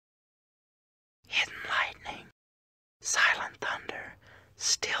Silent thunder,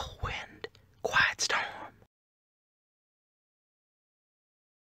 still wind, quiet storm.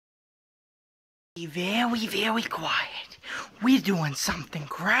 Be very, very quiet. We're doing something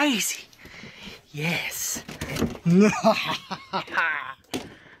crazy. Yes.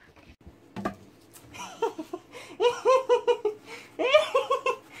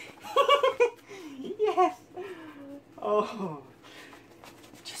 Yes. Oh.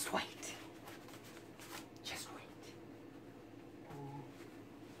 Just wait. Just wait. Oh.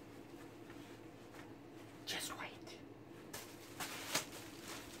 Just wait.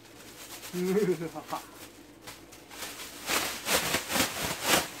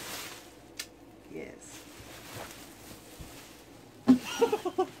 Yes.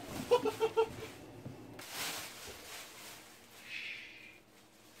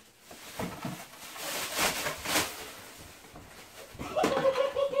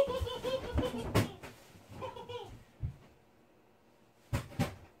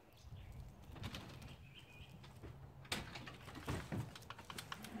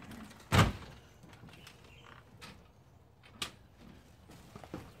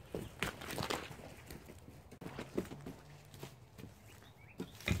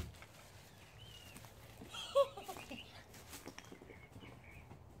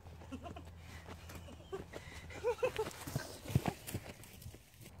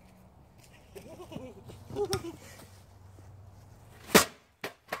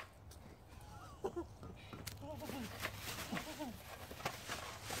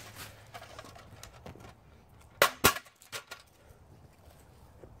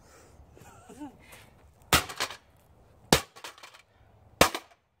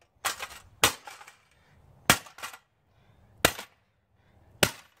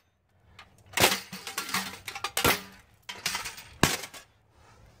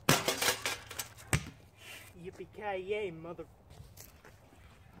 Yippee-ki-yay, mother...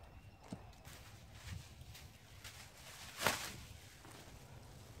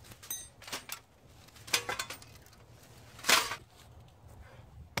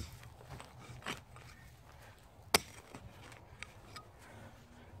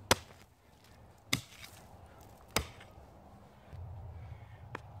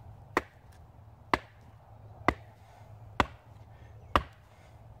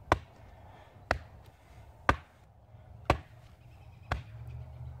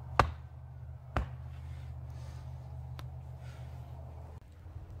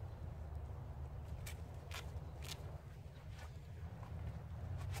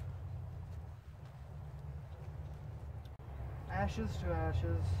 Ashes to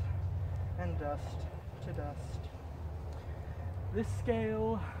ashes, and dust to dust. This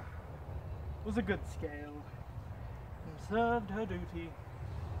scale was a good scale, and served her duty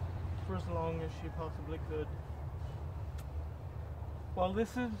for as long as she possibly could. While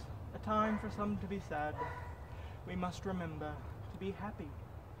this is a time for some to be sad, we must remember to be happy,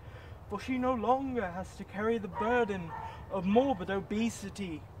 for she no longer has to carry the burden of morbid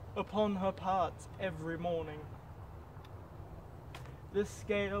obesity upon her parts every morning. This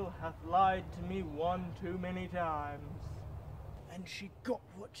scale hath lied to me one too many times, and she got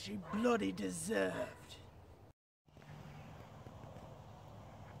what she bloody deserved.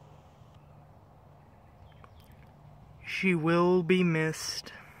 She will be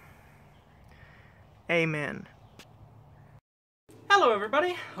missed. Amen. Hello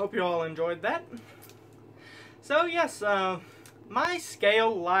everybody, hope you all enjoyed that. So yes, my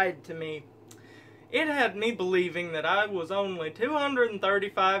scale lied to me. It had me believing that I was only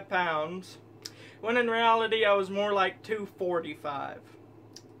 235 pounds, when in reality I was more like 245.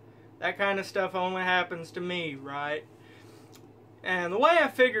 That kind of stuff only happens to me, right? And the way I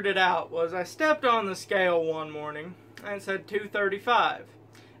figured it out was I stepped on the scale one morning and it said 235.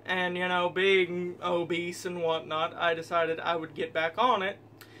 And, you know, being obese and whatnot, I decided I would get back on it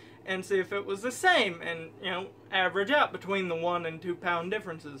and see if it was the same and, you know, average out between the 1 and 2 pound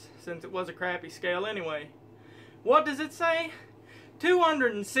differences, since it was a crappy scale anyway. What does it say?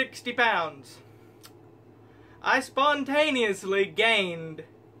 260 pounds. I spontaneously gained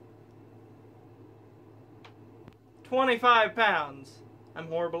 25 pounds. I'm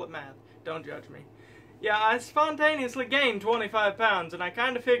horrible at math. Don't judge me. Yeah, I spontaneously gained 25 pounds, and I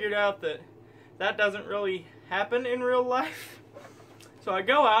kind of figured out that that doesn't really happen in real life. So I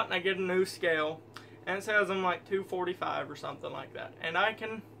go out and I get a new scale, and it says I'm like 245 or something like that, and I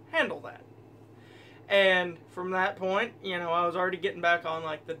can handle that. And from that point, you know, I was already getting back on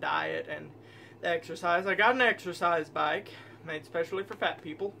like the diet and the exercise. I got an exercise bike made specially for fat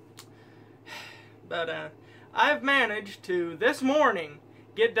people, but I've managed to this morning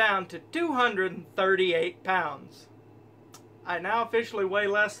get down to 238 pounds. I now officially weigh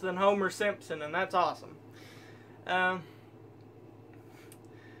less than Homer Simpson, and that's awesome.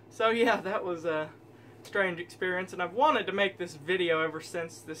 So yeah, that was a strange experience, and I've wanted to make this video ever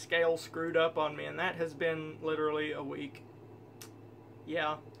since the scale screwed up on me, and that has been literally a week.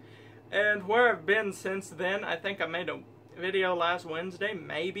 Yeah. And where I've been since then, I think I made a video last Wednesday,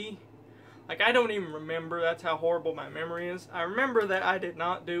 maybe. Like, I don't even remember. That's how horrible my memory is. I remember that I did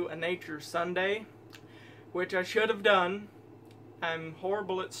not do a Nature Sunday, which I should have done. I'm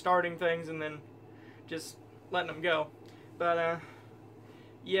horrible at starting things and then just letting them go. But,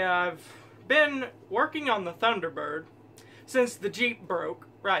 yeah, I've been working on the Thunderbird since the Jeep broke.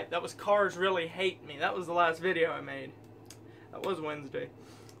 Right, that was Cars Really Hate Me. That was the last video I made. That was Wednesday.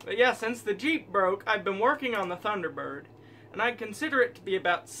 But yeah, since the Jeep broke, I've been working on the Thunderbird, and I'd consider it to be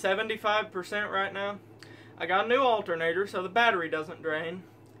about 75% right now. I got a new alternator, so the battery doesn't drain,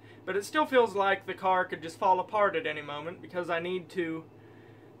 but it still feels like the car could just fall apart at any moment because I need to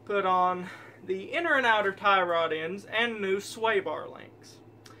put on the inner and outer tie rod ends and new sway bar links.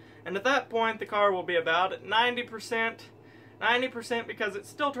 And at that point, the car will be about at 90%. 90% because it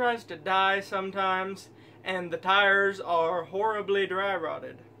still tries to die sometimes, and the tires are horribly dry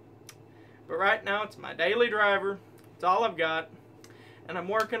rotted. But right now, it's my daily driver. It's all I've got, and I'm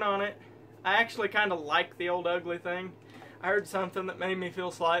working on it. I actually kind of like the old ugly thing. I heard something that made me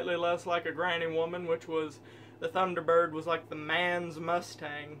feel slightly less like a granny woman, which was the Thunderbird was like the man's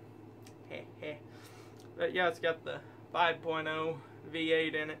Mustang. But yeah, it's got the 5.0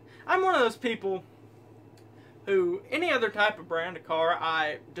 V8 in it. I'm one of those people who, any other type of brand of car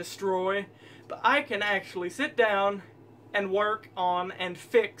I destroy, but I can actually sit down and work on and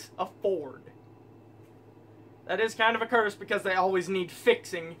fix a Ford. That is kind of a curse because they always need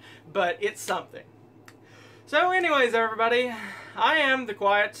fixing, but it's something. So anyways, everybody, I am the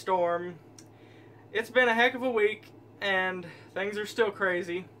QuietStorm. It's been a heck of a week, and things are still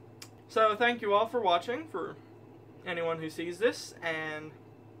crazy. So thank you all for watching, for anyone who sees this, and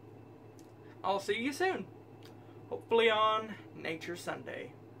I'll see you soon. Hopefully on Nature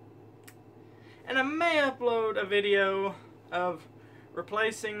Sunday. And I may upload a video of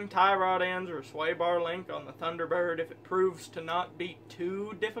replacing tie rod ends or sway bar link on the Thunderbird if it proves to not be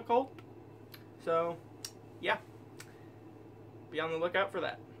too difficult. So, yeah. Be on the lookout for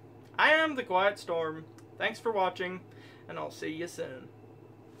that. I am the QuietStorm. Thanks for watching, and I'll see you soon.